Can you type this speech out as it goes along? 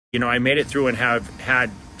You know, I made it through and have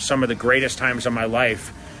had some of the greatest times of my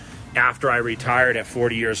life after I retired at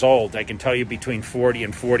 40 years old. I can tell you between 40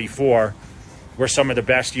 and 44 were some of the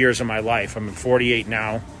best years of my life. I'm 48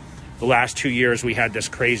 now. The last 2 years we had this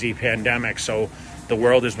crazy pandemic, so the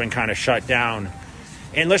world has been kind of shut down.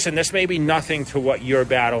 And listen, this may be nothing to what you're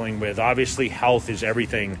battling with. Obviously, health is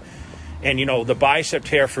everything. And, you know, the bicep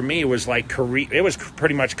tear for me was like it was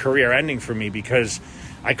pretty much career ending for me because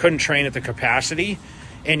I couldn't train at the capacity.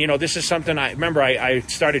 And, you know, this is something I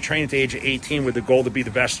started training at the age of 18 with the goal to be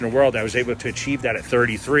the best in the world. I was able to achieve that at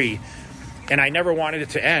 33. And I never wanted it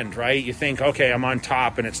to end, right? You think, okay, I'm on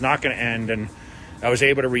top and it's not going to end. And I was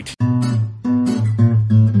able to